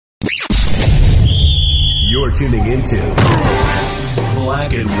You're tuning into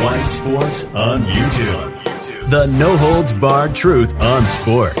Black and White Sports on YouTube. The no-holds-barred truth on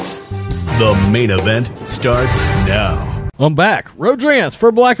sports. The main event starts now. I'm back. Rodrance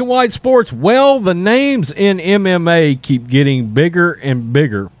for Black and White Sports. Well, the names in MMA keep getting bigger and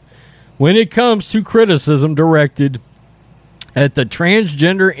bigger when it comes to criticism directed at the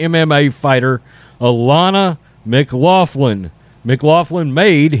transgender MMA fighter Alana McLaughlin. McLaughlin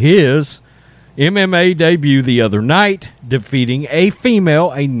made his MMA debut the other night, defeating a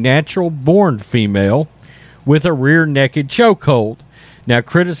female, a natural-born female, with a rear-naked chokehold. Now,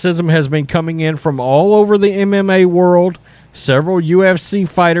 criticism has been coming in from all over the MMA world. Several UFC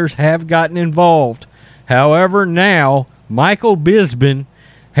fighters have gotten involved. However, now, Michael Bisping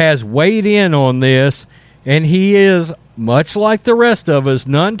has weighed in on this, and he is, much like the rest of us,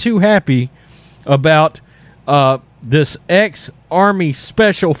 none too happy about this ex-Army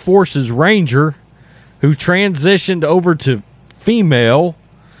Special Forces Ranger who transitioned over to female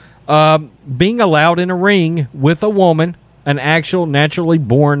being allowed in a ring with a woman, an actual naturally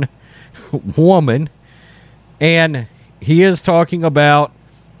born woman. And he is talking about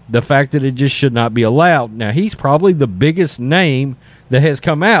the fact that it just should not be allowed. Now, he's probably the biggest name that has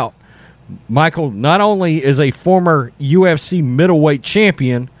come out. Michael not only is a former UFC middleweight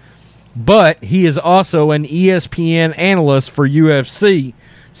champion, but he is also an ESPN analyst for UFC.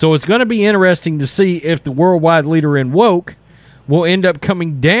 So it's going to be interesting to see if the worldwide leader in woke will end up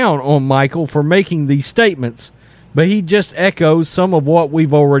coming down on Michael for making these statements. But he just echoes some of what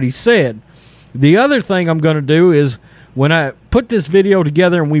we've already said. The other thing I'm going to do is when I put this video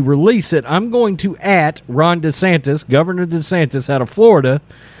together and we release it, I'm going to @ Ron DeSantis, Governor DeSantis out of Florida,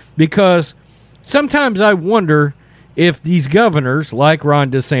 because sometimes I wonder if these governors, like Ron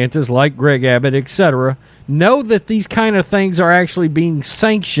DeSantis, like Greg Abbott, etc., know that these kind of things are actually being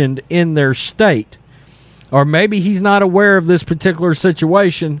sanctioned in their state. Or maybe he's not aware of this particular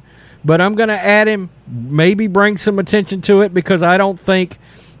situation, but I'm going to add him, maybe bring some attention to it, because I don't think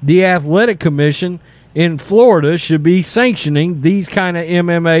the Athletic Commission in Florida should be sanctioning these kind of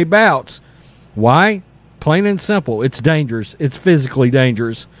MMA bouts. Why? Plain and simple. It's dangerous. It's physically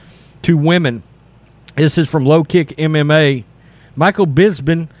dangerous to women. This is from Low Kick MMA. Michael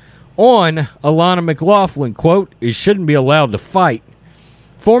Bisping on Alana McLaughlin, quote, "It shouldn't be allowed to fight."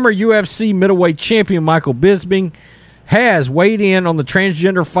 Former UFC middleweight champion Michael Bisping has weighed in on the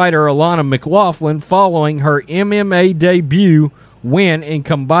transgender fighter Alana McLaughlin following her MMA debut win in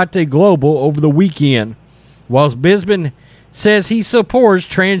Combate Global over the weekend. Whilst Bisping says he supports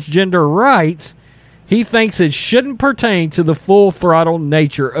transgender rights, he thinks it shouldn't pertain to the full-throttle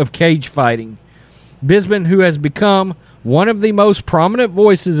nature of cage fighting. Bisping, who has become one of the most prominent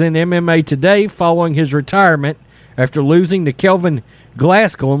voices in MMA today following his retirement after losing to Kelvin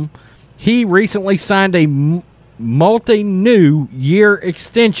Gastelum, he recently signed a multi-new year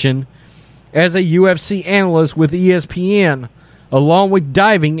extension as a UFC analyst with ESPN, along with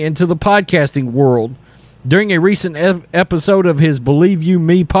diving into the podcasting world. During a recent episode of his Believe You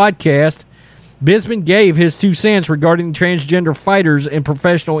Me podcast, Bisping gave his 2 cents regarding transgender fighters in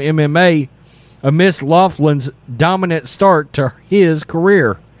professional MMA amidst Laughlin's dominant start to his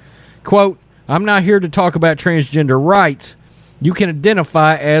career. Quote, "I'm not here to talk about transgender rights. You can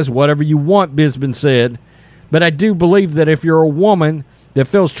identify as whatever you want," Bisping said. "But I do believe that if you're a woman that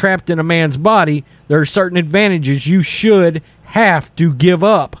feels trapped in a man's body, there are certain advantages you should have to give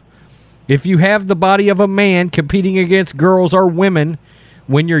up. If you have the body of a man competing against girls or women,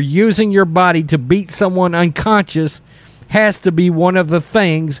 when you're using your body to beat someone unconscious, has to be one of the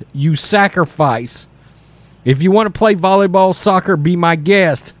things you sacrifice. If you want to play volleyball, soccer, be my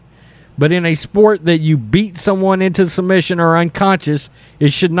guest. But in a sport that you beat someone into submission or unconscious,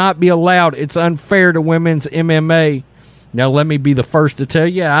 it should not be allowed. It's unfair to women's MMA." Now, let me be the first to tell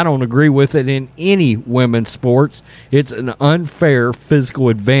you, I don't agree with it in any women's sports. It's an unfair physical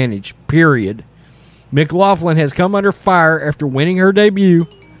advantage, period. McLaughlin has come under fire after winning her debut,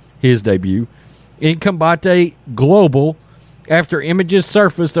 his debut, in Combate Global after images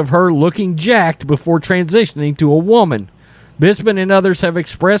surfaced of her looking jacked before transitioning to a woman. Bisping and others have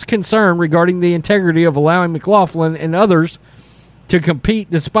expressed concern regarding the integrity of allowing McLaughlin and others to compete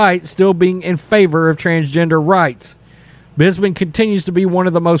despite still being in favor of transgender rights. Bisping continues to be one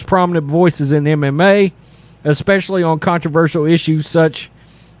of the most prominent voices in MMA, especially on controversial issues such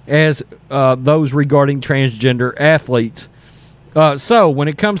as those regarding transgender athletes. So, when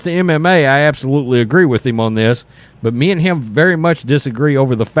it comes to MMA, I absolutely agree with him on this, but me and him very much disagree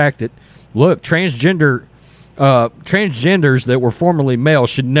over the fact that, look, transgenders that were formerly male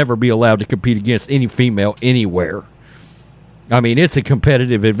should never be allowed to compete against any female anywhere. I mean, it's a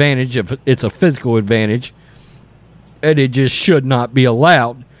competitive advantage. It's a physical advantage. and it just should not be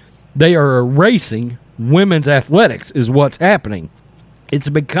allowed. They are erasing women's athletics is what's happening. It's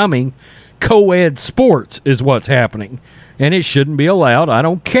becoming co-ed sports is what's happening, and it shouldn't be allowed. I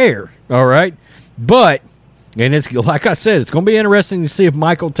don't care, all right? But, and it's like I said, it's going to be interesting to see if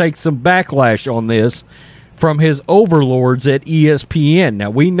Michael takes some backlash on this from his overlords at ESPN. Now,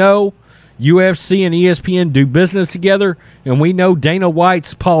 we know UFC and ESPN do business together, and we know Dana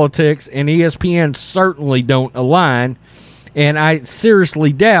White's politics and ESPN certainly don't align, and I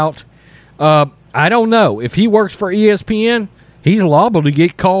seriously doubt, I don't know, if he works for ESPN, he's liable to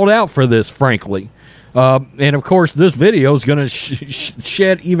get called out for this, frankly. And, of course, this video is going to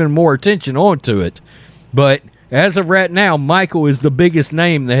shed even more attention onto it. But as of right now, Michael is the biggest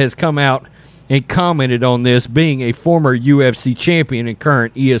name that has come out and commented on this, being a former UFC champion and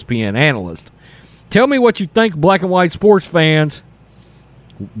current ESPN analyst. Tell me what you think, black and white sports fans.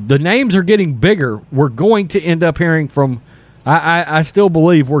 The names are getting bigger. We're going to end up hearing from, I still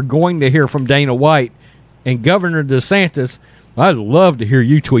believe we're going to hear from Dana White and Governor DeSantis. I'd love to hear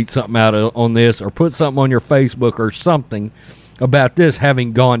you tweet something out on this or put something on your Facebook or something about this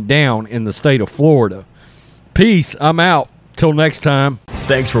having gone down in the state of Florida. Peace. I'm out. Till next time.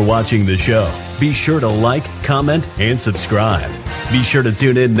 Thanks for watching the show. Be sure to like, comment, and subscribe. Be sure to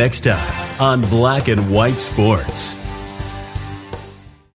tune in next time on Black and White Sports.